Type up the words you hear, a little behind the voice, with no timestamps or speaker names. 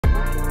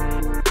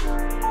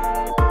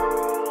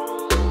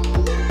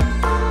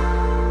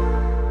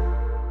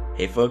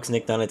Hey folks,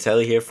 Nick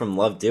Donatelli here from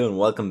Love Do, and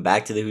welcome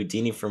back to the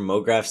Houdini from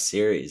MoGraph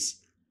series.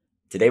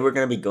 Today we're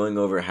going to be going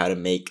over how to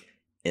make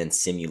and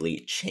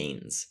simulate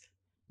chains.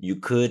 You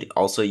could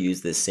also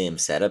use this same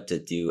setup to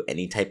do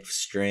any type of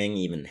string,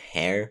 even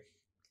hair.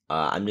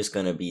 I'm just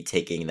going to be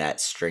taking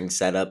that string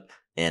setup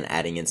and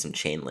adding in some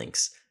chain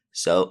links.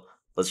 So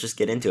let's just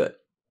get into it.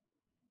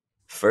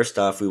 First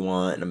off, we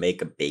want to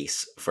make a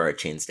base for our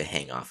chains to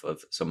hang off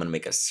of. So I'm going to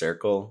make a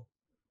circle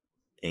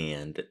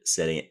and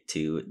setting it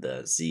to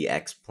the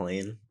ZX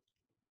plane.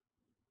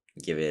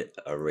 Give it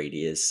a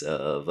radius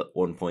of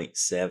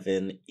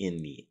 1.7 in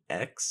the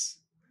X.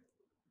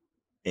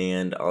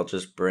 And I'll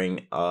just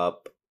bring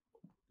up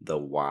the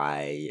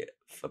Y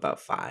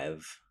about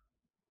 5.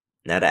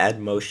 Now to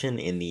add motion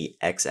in the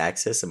X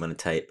axis, I'm going to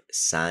type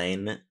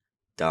sine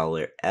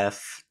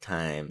 $F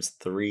times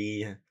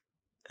 3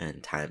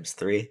 and times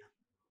 3.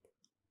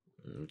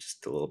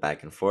 Just a little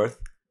back and forth.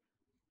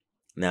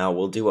 Now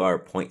we'll do our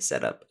point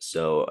setup.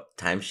 So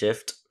time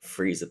shift,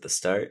 freeze at the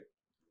start.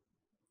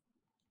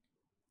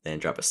 Then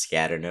drop a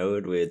scatter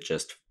node with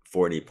just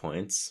 40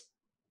 points.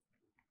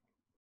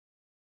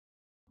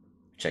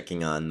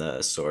 Checking on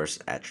the source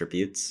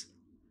attributes.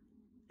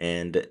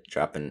 And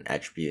drop an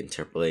attribute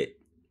interpolate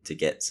to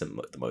get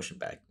the motion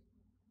back.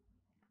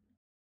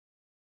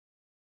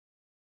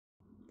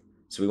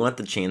 So we want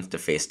the chains to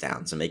face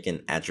down. So make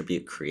an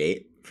attribute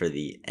create for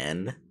the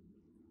N.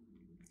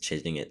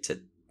 Changing it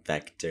to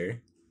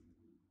vector.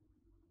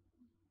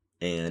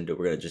 And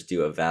we're going to just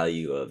do a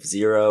value of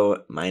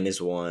 0,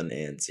 -1,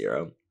 and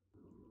 0.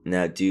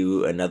 Now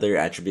do another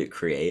attribute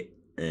create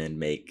and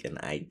make an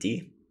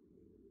ID.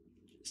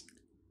 Just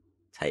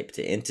type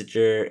to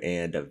integer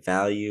and a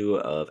value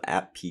of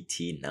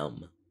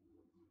 @pt_num.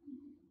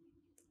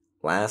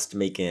 Last,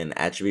 make an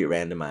attribute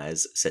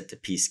randomize set to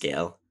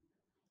p-scale,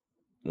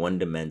 1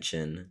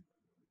 dimension,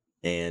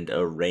 and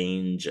a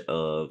range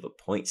of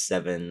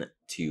 0.7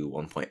 to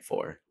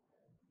 1.4.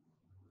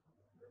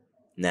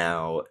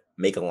 Now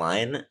make a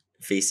line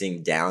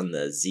facing down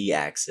the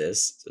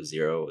z-axis, so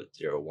 0,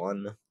 0,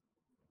 1,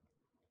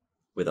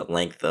 with a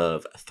length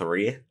of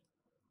 3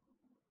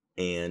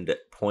 and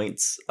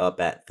points up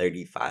at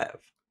 35.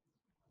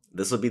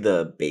 This will be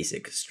the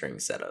basic string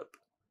setup.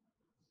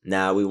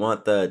 Now we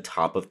want the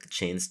top of the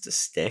chains to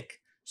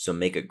stick, so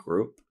make a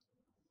group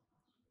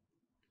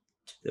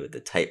with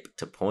the type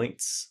to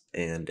points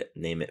and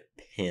name it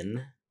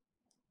pin.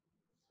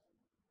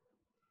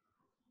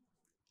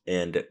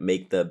 And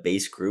make the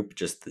base group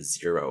just the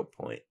 0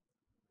 point.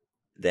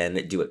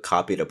 Then do a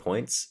copy to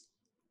points.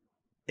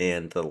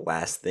 And the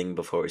last thing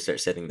before we start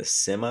setting the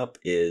sim up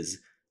is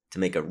to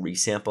make a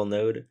resample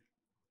node,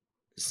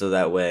 so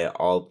that way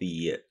all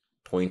the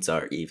points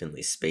are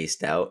evenly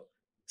spaced out,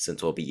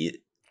 since we'll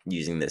be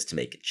using this to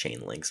make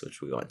chain links,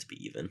 which we want to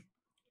be even.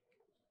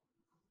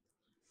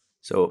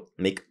 So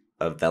make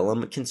a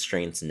vellum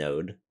constraints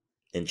node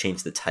and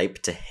change the type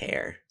to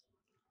hair.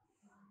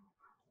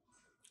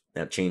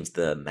 Now change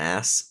the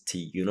mass to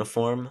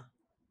uniform,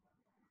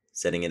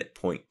 setting it at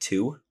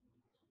 0.2.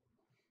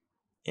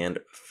 And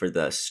for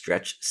the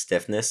stretch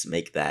stiffness,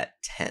 make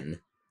that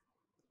 10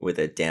 with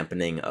a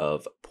dampening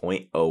of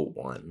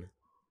 0.01.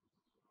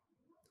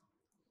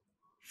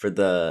 For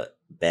the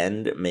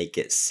bend, make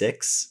it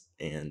 6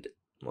 and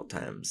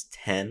times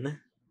 10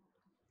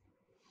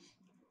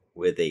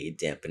 with a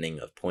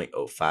dampening of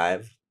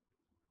 0.05.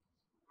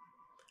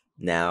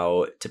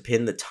 Now to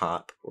pin the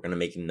top, we're going to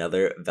make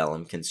another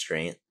vellum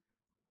constraint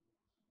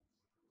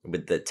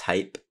with the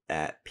type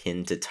at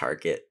pin to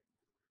target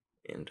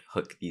and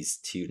hook these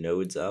 2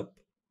 nodes up.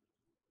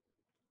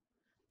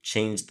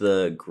 Change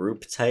the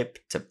group type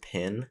to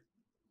pin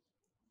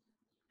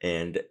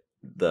and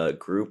the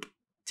group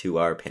to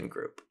our pin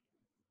group.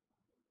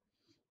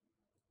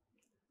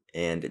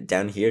 And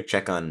down here,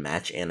 check on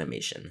match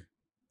animation.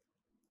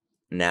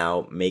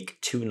 Now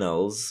make 2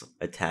 nulls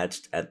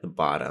attached at the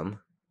bottom.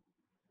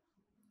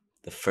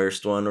 The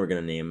first one we're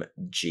going to name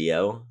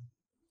Geo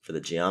for the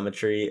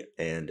geometry,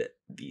 and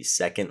the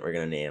second we're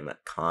going to name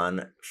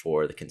Con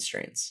for the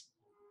constraints.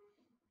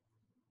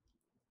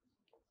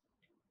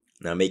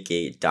 Now make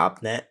a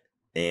DOPNet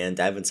and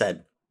dive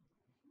inside.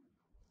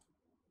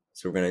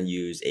 So we're going to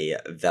use a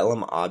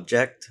vellum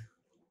object,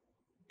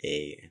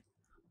 a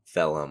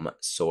vellum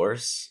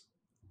source,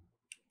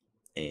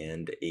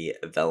 and a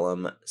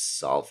vellum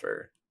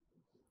solver.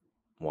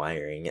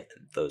 Wiring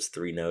those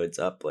 3 nodes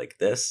up like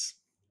this.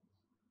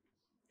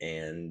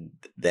 And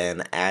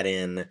then add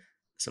in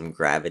some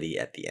gravity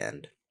at the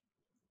end.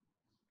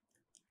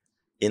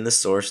 In the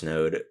source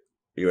node,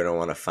 you're going to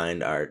want to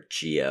find our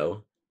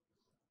geo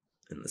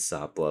in the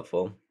SOP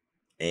level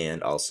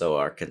and also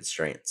our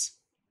constraints.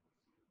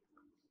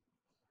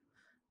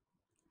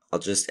 I'll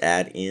just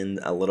add in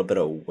a little bit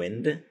of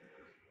wind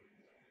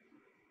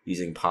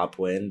using pop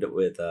wind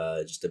with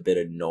just a bit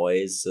of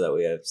noise so that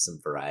we have some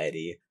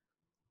variety.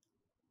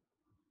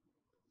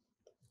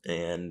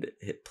 And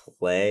hit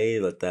play,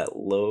 let that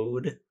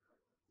load.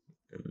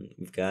 And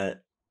we've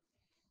got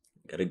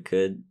a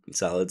good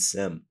solid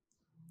sim.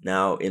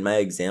 Now in my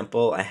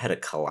example, I had a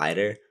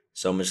collider,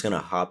 so I'm just gonna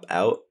hop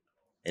out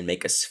and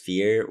make a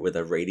sphere with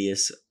a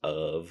radius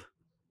of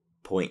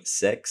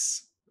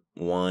 0.6,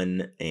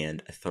 1,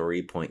 and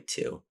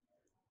 3.2.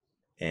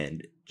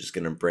 And just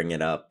going to bring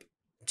it up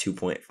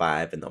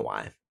 2.5 in the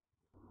y.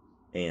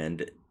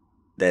 And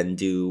then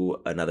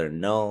do another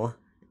null,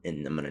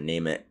 and I'm going to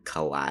name it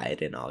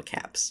collide in all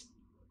caps.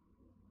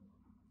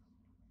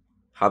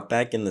 Hop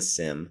back in the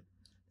sim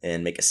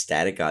and make a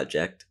static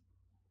object.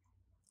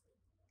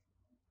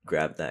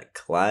 Grab that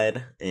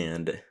collide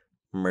and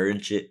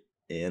merge it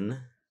in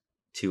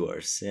to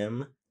our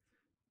sim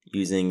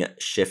using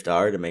Shift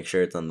R to make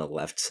sure it's on the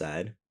left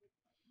side.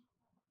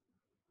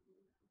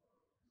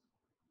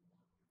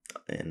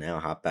 And now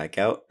hop back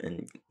out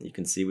and you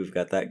can see we've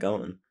got that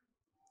going.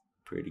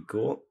 Pretty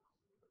cool.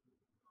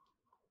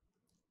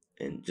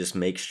 And just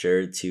make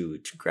sure to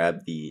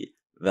grab the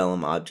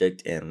vellum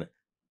object and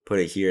put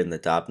it here in the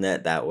top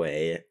net. That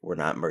way we're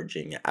not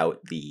merging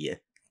out the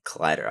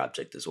collider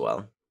object as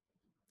well.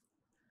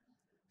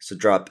 So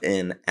drop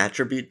in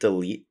attribute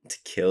delete to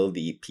kill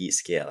the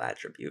p-scale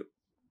attribute,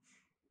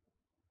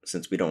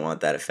 since we don't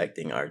want that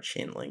affecting our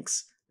chain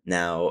links.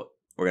 Now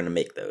we're going to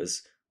make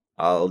those.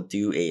 I'll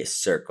do a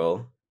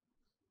circle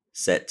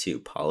set to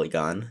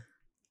polygon,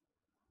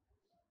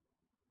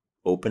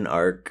 open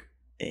arc,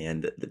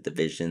 and the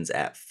divisions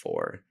at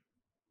 4.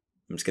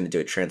 I'm just going to do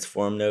a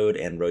transform node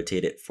and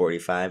rotate it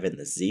 45 in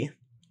the Z.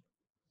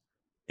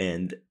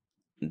 And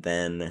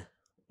then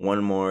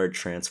one more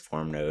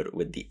transform node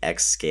with the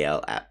X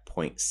scale at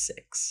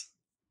 0.6.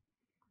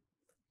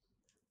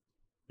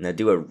 Now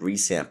do a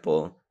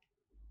resample,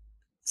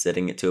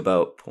 setting it to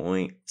about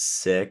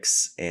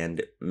 0.6,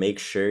 and make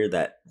sure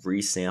that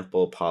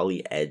resample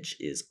poly edge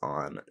is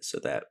on so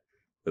that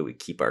we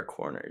keep our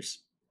corners.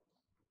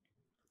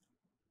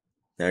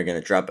 Now we're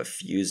going to drop a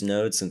fuse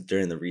node, since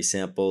during the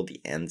resample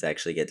the ends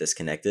actually get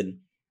disconnected.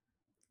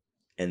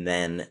 And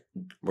then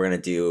we're going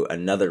to do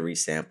another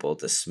resample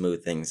to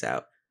smooth things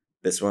out.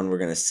 This one we're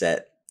going to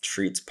set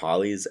treats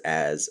polys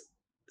as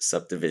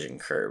subdivision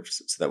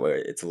curves, so that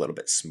way it's a little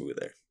bit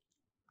smoother.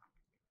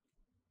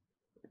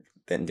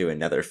 Then do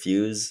another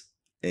fuse,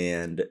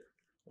 and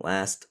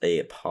last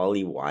a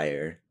poly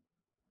wire,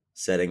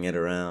 setting it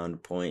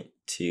around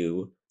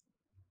 0.2.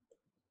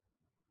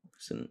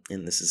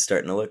 And this is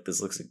starting to look,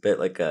 this looks a bit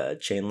like a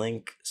chain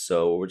link.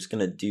 So we're just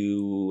going to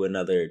do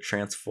another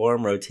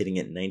transform, rotating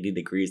it 90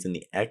 degrees in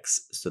the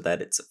X so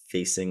that it's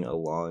facing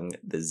along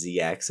the Z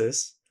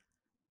axis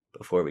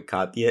before we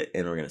copy it.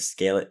 And we're going to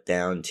scale it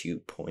down to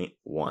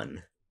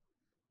 0.1.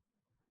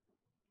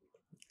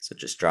 So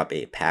just drop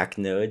a pack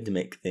node to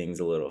make things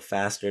a little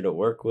faster to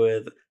work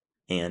with,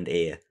 and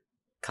a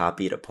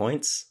copy to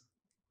points.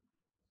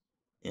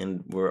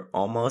 And we're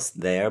almost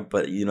there,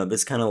 but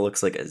this kind of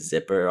looks like a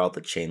zipper. All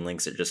the chain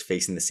links are just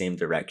facing the same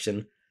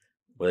direction.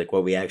 Like,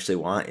 what we actually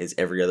want is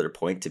every other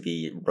point to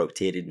be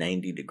rotated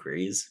 90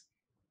 degrees.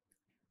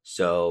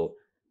 So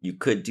you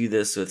could do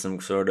this with some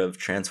sort of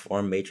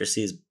transform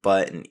matrices,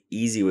 but an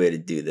easy way to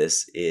do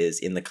this is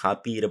in the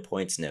copy to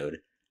points node,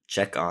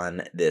 check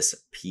on this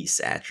piece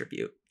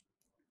attribute.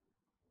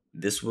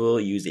 This will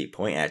use a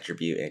point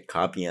attribute and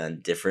copy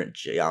on different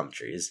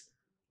geometries.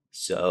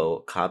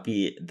 So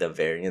copy the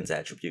variance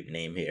attribute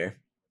name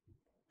here,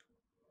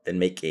 then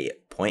make a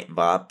point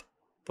vop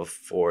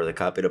before the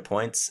copy to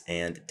points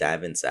and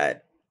dive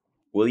inside.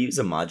 We'll use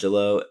a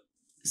modulo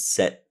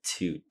set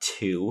to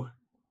 2,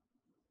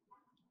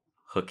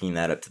 hooking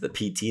that up to the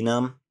PT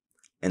num,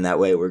 and that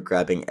way we're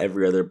grabbing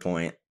every other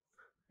point,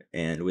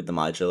 and with the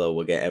modulo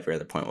we'll get every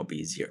other point will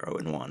be 0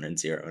 and 1 and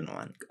 0 and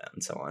 1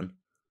 and so on.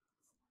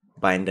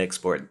 Bind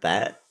export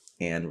that,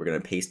 and we're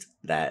going to paste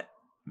that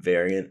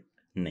variant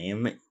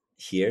name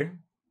here.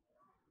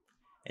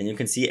 And you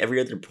can see every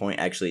other point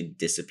actually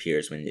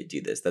disappears when you do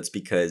this. That's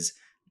because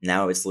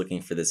now it's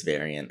looking for this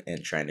variant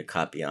and trying to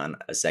copy on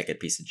a second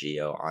piece of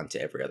geo onto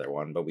every other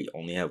one, but we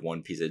only have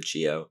one piece of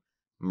geo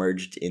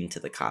merged into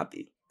the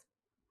copy.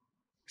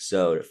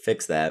 So to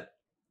fix that,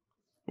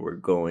 we're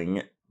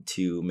going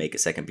to make a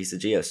second piece of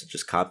geo. So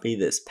just copy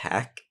this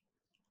pack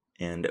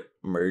and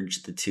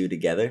merge the two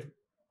together.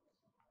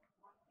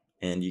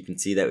 And you can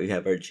see that we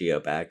have our geo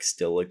back,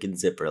 still looking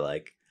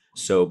zipper-like.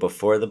 So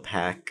before the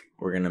pack,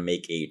 we're going to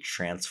make a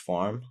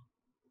transform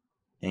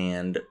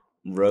and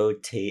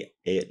rotate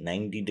it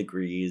 90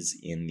 degrees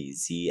in the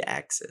Z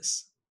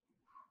axis.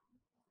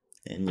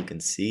 And you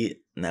can see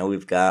now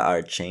we've got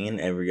our chain.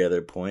 Every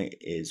other point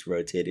is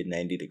rotated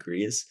 90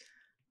 degrees.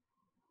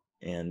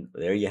 And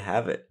there you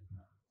have it.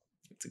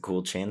 It's a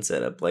cool chain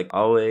setup. Like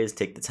always,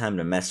 take the time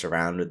to mess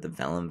around with the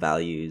vellum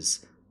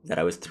values that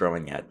I was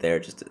throwing out there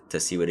just to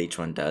see what each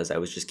one does. I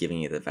was just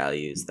giving you the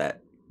values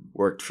that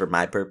worked for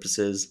my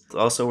purposes. It's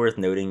also worth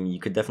noting you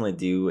could definitely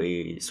do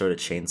a sort of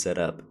chain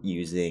setup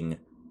using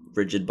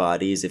rigid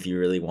bodies if you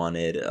really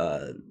wanted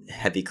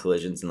heavy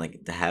collisions and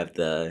like to have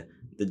the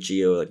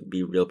geo like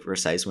be real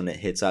precise when it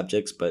hits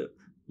objects. But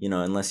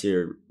unless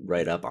you're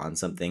right up on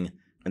something,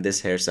 and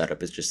this hair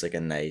setup is just like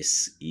a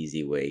nice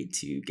easy way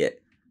to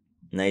get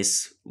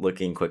nice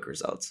looking quick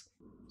results.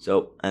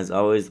 So as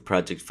always, the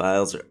project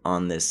files are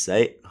on this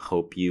site.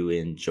 Hope you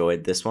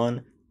enjoyed this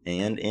one.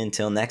 And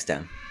until next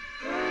time.